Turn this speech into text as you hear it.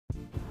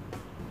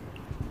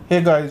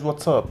Hey guys,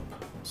 what's up?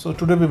 So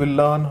today we will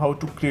learn how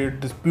to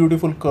create this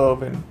beautiful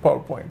curve in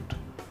PowerPoint.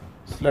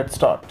 So let's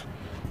start.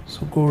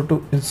 So go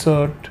to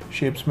Insert,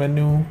 Shapes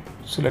menu,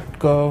 select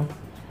Curve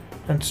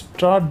and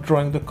start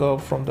drawing the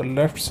curve from the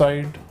left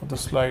side of the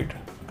slide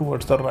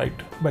towards the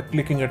right by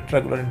clicking at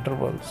regular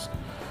intervals.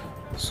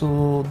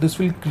 So this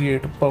will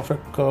create a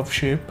perfect curve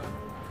shape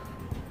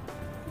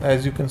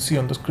as you can see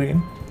on the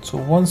screen. So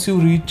once you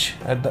reach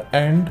at the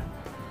end,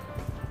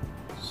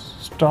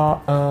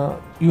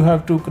 you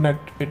have to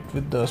connect it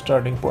with the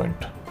starting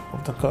point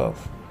of the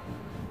curve.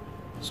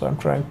 So I'm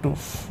trying to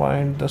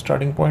find the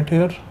starting point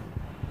here,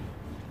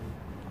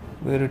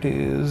 where it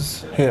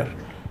is here.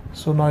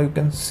 So now you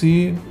can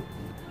see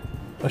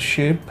a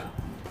shape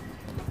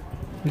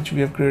which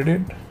we have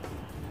created.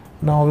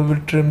 Now we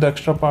will trim the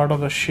extra part of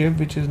the shape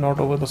which is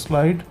not over the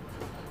slide.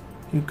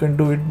 You can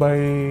do it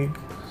by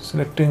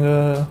selecting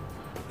a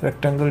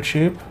rectangle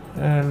shape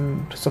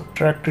and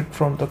subtract it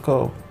from the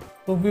curve.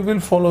 So we will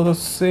follow the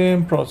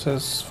same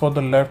process for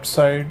the left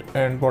side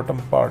and bottom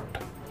part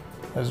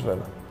as well.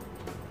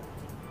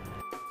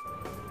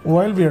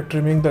 While we are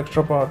trimming the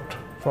extra part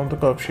from the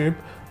curve shape,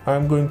 I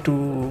am going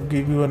to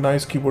give you a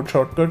nice keyboard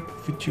shortcut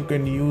which you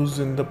can use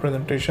in the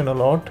presentation a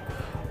lot.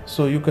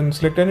 So you can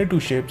select any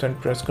two shapes and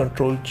press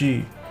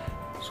ctrl-g.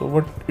 So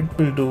what it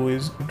will do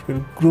is it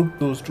will group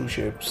those two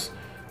shapes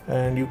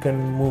and you can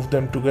move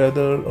them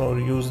together or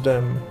use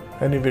them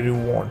anywhere you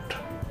want.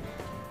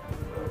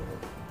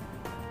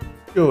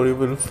 Sure, you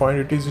will find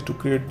it easy to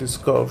create this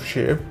curve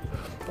shape.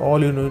 All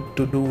you need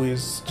to do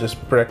is just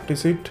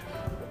practice it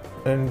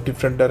in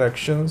different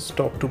directions,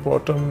 top to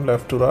bottom,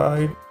 left to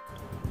right.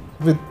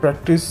 With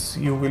practice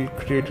you will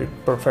create it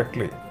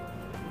perfectly.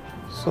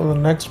 So the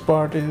next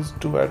part is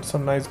to add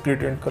some nice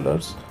gradient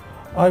colors.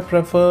 I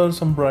prefer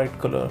some bright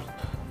color,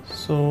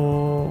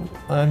 so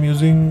I am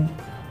using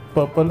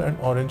purple and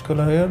orange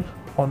color here.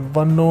 On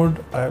one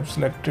node I have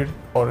selected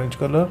orange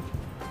color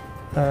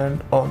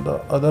and on the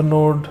other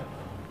node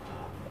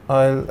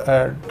I'll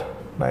add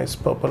nice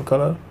purple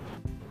color.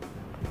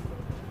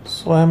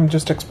 So I'm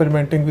just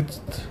experimenting with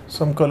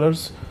some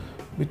colors.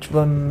 Which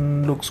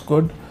one looks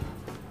good?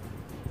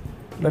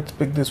 Let's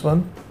pick this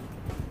one.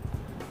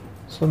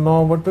 So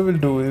now what we will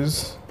do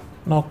is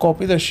now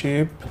copy the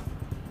shape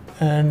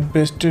and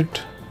paste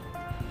it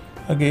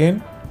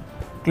again.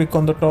 Click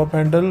on the top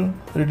handle,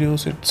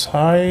 reduce its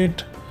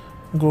height,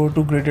 go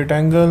to gradient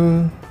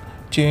angle,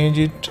 change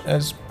it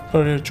as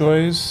per your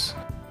choice.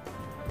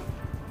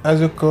 As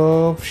your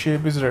curve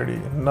shape is ready,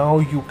 now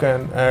you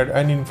can add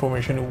any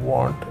information you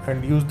want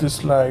and use this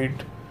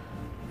slide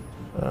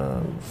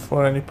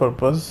for any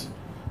purpose.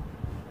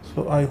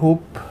 So I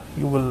hope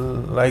you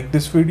will like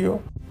this video.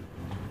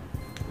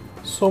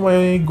 So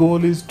my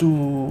goal is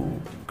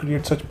to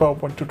create such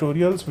PowerPoint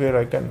tutorials where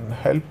I can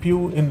help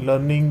you in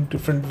learning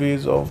different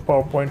ways of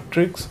PowerPoint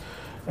tricks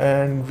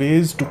and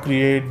ways to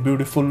create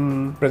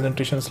beautiful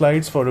presentation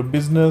slides for a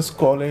business,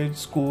 college,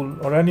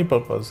 school or any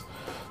purpose.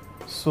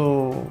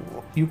 So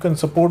you can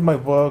support my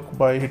work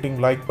by hitting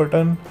like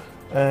button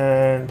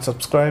and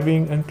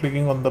subscribing and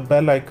clicking on the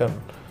bell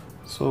icon.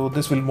 So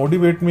this will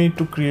motivate me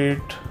to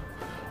create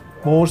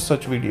more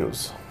such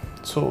videos.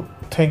 So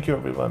thank you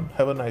everyone.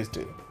 Have a nice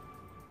day.